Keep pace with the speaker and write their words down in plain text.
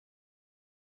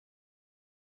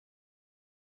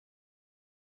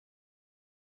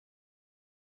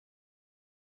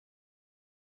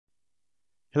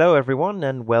Hello everyone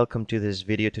and welcome to this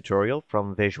video tutorial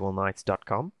from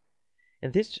visualnights.com.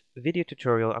 In this video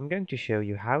tutorial I'm going to show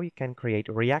you how you can create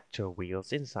reactor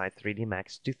wheels inside 3D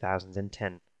Max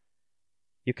 2010.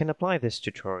 You can apply this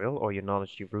tutorial or your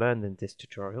knowledge you've learned in this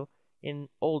tutorial in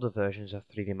older versions of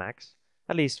 3D Max,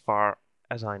 at least far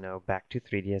as I know back to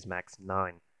 3ds Max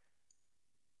 9.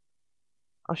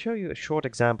 I'll show you a short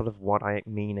example of what I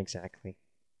mean exactly.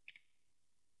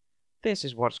 This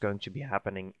is what's going to be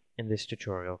happening in this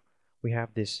tutorial. We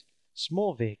have this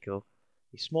small vehicle,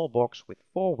 a small box with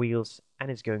 4 wheels, and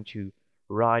it's going to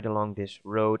ride along this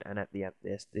road, and at the end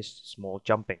there's this small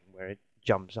jumping where it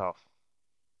jumps off.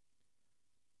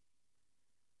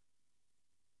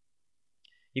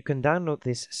 You can download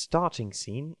this starting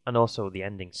scene and also the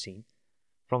ending scene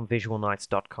from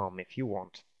visualnights.com if you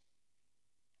want.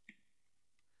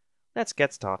 Let's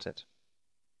get started.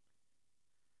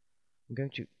 I'm going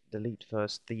to delete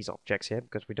first these objects here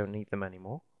because we don't need them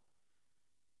anymore.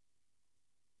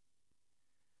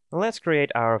 Now let's create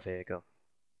our vehicle.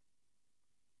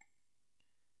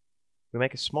 We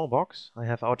make a small box. I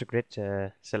have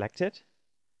AutoGrid selected.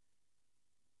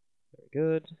 Very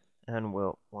good. And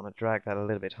we'll want to drag that a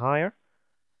little bit higher.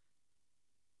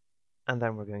 And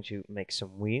then we're going to make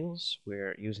some wheels.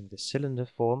 We're using the cylinder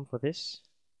form for this.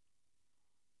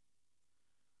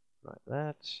 Like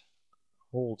that.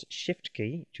 Hold Shift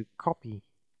key to copy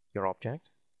your object.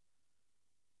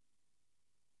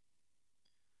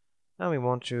 Now we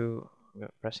want to,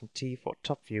 pressing T for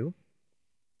top view,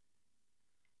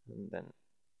 and then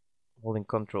holding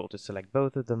Ctrl to select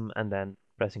both of them, and then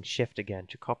pressing Shift again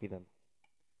to copy them.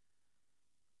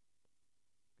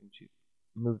 I'm going to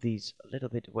move these a little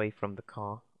bit away from the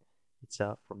car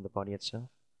itself, from the body itself.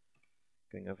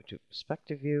 Going over to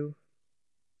perspective view,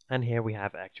 and here we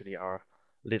have actually our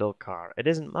little car. It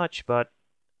isn't much, but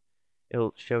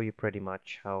it'll show you pretty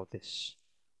much how this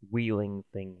wheeling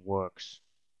thing works.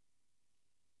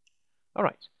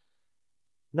 Alright,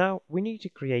 now we need to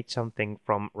create something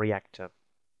from Reactor.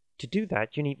 To do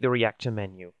that you need the Reactor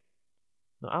menu.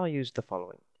 Now I'll use the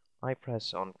following. I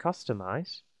press on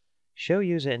Customize, Show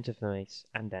User Interface,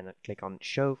 and then I click on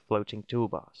Show Floating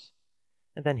Toolbars.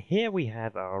 And then here we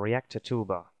have our Reactor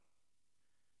toolbar.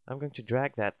 I'm going to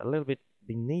drag that a little bit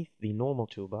beneath the normal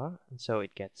toolbar, and so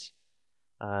it gets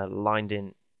lined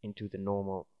into the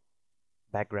normal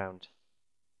background.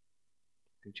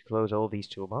 I'm going to close all these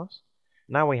toolbars.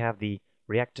 Now we have the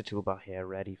Reactor toolbar here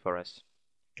ready for us.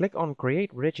 Click on Create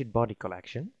Rigid Body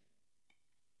Collection.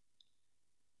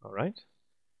 Alright.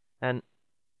 And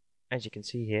as you can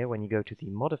see here, when you go to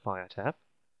the Modifier tab,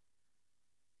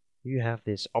 you have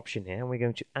this option here, and we're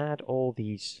going to add all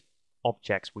these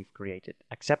objects we've created,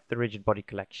 except the Rigid Body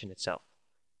Collection itself.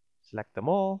 Select them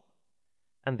all,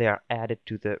 and they are added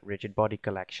to the Rigid Body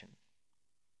Collection.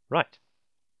 Right.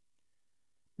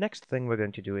 Next thing we're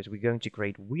going to do is we're going to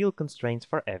create wheel constraints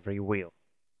for every wheel.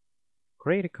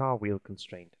 Create a car wheel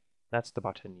constraint. That's the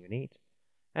button you need.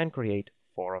 And create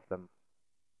 4 of them.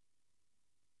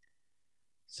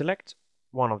 Select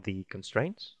one of the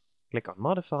constraints, click on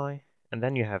Modify, and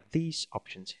then you have these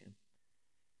options here.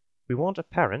 We want a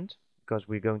parent because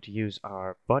we're going to use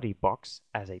our body box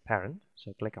as a parent,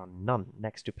 so click on None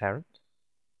next to Parent.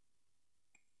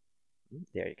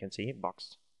 There you can see it,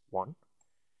 box 1.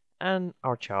 And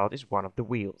our child is one of the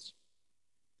wheels.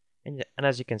 And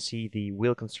as you can see, the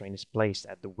wheel constraint is placed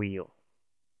at the wheel.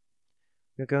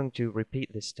 We're going to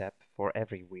repeat this step for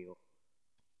every wheel.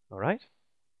 Alright?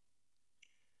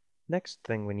 Next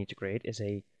thing we need to create is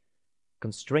a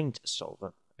Constraint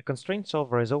Solver. A Constraint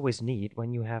Solver is always needed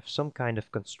when you have some kind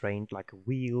of constraint like a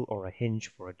wheel or a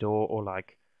hinge for a door, or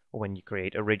when you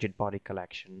create a rigid body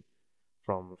collection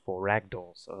for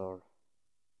ragdolls or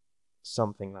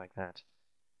something like that.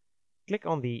 Click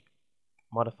on the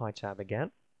Modify tab again.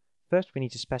 First we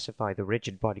need to specify the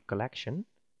rigid body collection.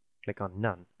 Click on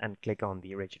None and click on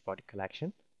the rigid body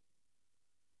collection.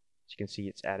 As you can see,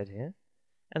 it's added here.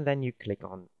 And then you click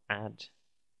on Add.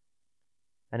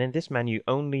 And in this menu,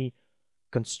 only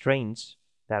constraints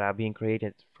that are being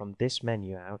created from this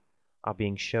menu out are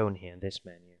being shown here in this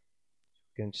menu.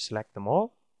 We're going to select them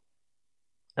all,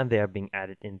 and they are being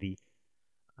added in the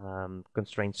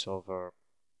Constraint Solver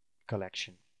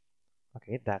collection.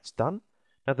 Okay, that's done.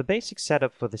 Now the basic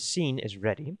setup for the scene is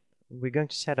ready. We're going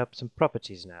to set up some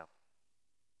properties now.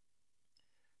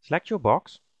 Select your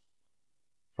box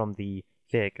from the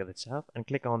vehicle itself and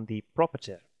click on the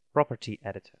property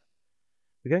editor.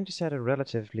 We're going to set a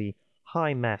relatively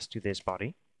high mass to this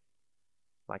body,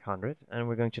 like 100, and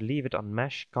we're going to leave it on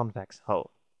Mesh Convex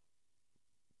Hull.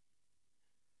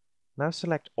 Now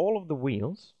select all of the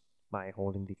wheels by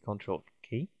holding the Ctrl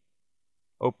key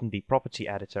open the property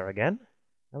editor again,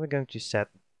 and we're going to set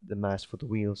the mass for the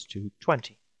wheels to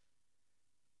 20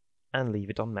 and leave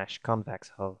it on Mesh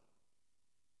Convex Hull.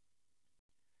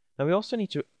 Now we also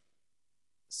need to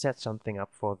set something up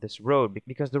for this road.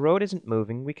 Because the road isn't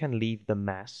moving, we can leave the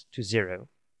mass to 0.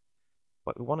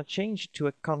 But we want to change it to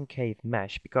a concave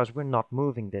mesh because we're not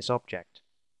moving this object.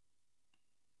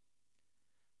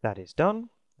 That is done.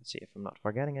 Let's see if I'm not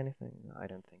forgetting anything. No, I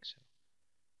don't think so.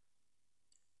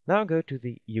 Now go to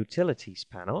the Utilities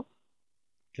panel.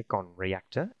 Click on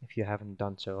Reactor if you haven't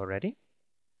done so already.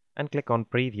 And click on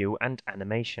Preview and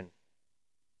Animation.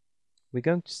 We're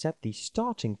going to set the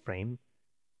starting frame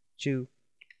to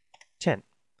 10.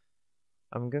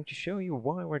 I'm going to show you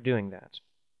why we're doing that.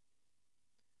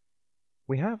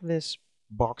 We have this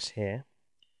box here,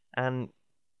 and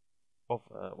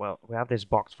we have this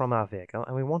box from our vehicle,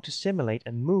 and we want to simulate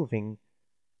a moving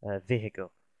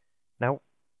vehicle. Now,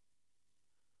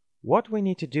 what we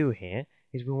need to do here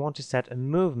is we want to set a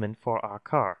movement for our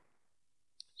car.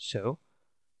 So,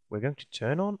 we're going to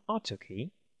turn on Auto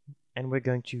Key, and we're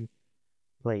going to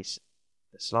place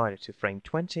the slider to frame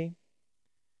 20,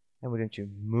 and we're going to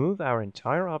move our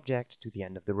entire object to the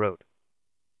end of the road.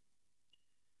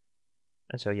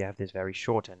 And so you have this very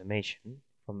short animation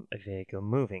from a vehicle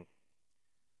moving.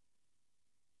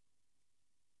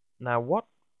 Now what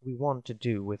we want to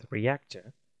do with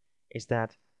Reactor is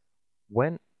that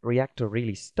when Reactor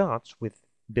really starts with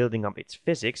building up its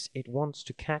physics, it wants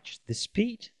to catch the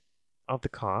speed of the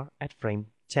car at frame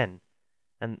 10.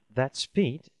 And that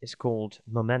speed is called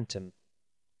momentum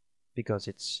because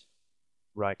it's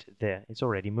right there. It's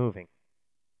already moving.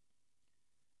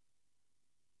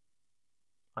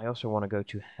 I also want to go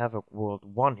to Havoc World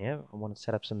 1 here. I want to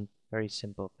set up some very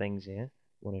simple things here.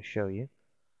 I want to show you.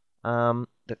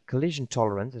 The collision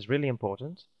tolerance is really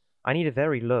important. I need it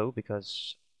very low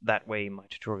because that way my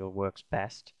tutorial works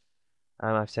best.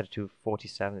 I've set it to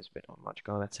 47, it's a bit not much.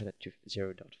 Let's set it to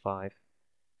 0.5.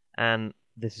 And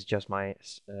this is just my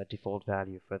default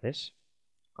value for this.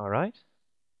 Alright.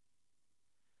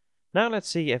 Now let's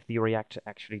see if the reactor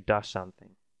actually does something.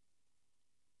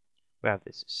 We have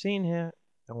this scene here,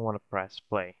 and we want to press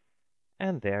play.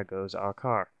 And there goes our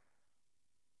car.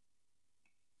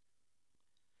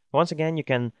 Once again, you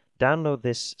can download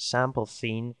this sample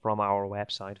scene from our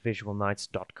website,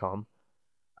 visualnights.com.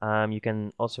 You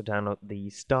can also download the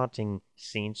starting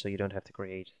scene so you don't have to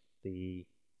create the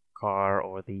car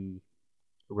or the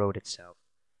road itself.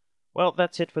 Well,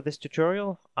 that's it for this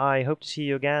tutorial. I hope to see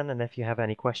you again, and if you have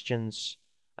any questions,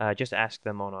 just ask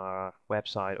them on our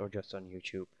website or just on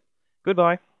YouTube.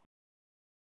 Goodbye.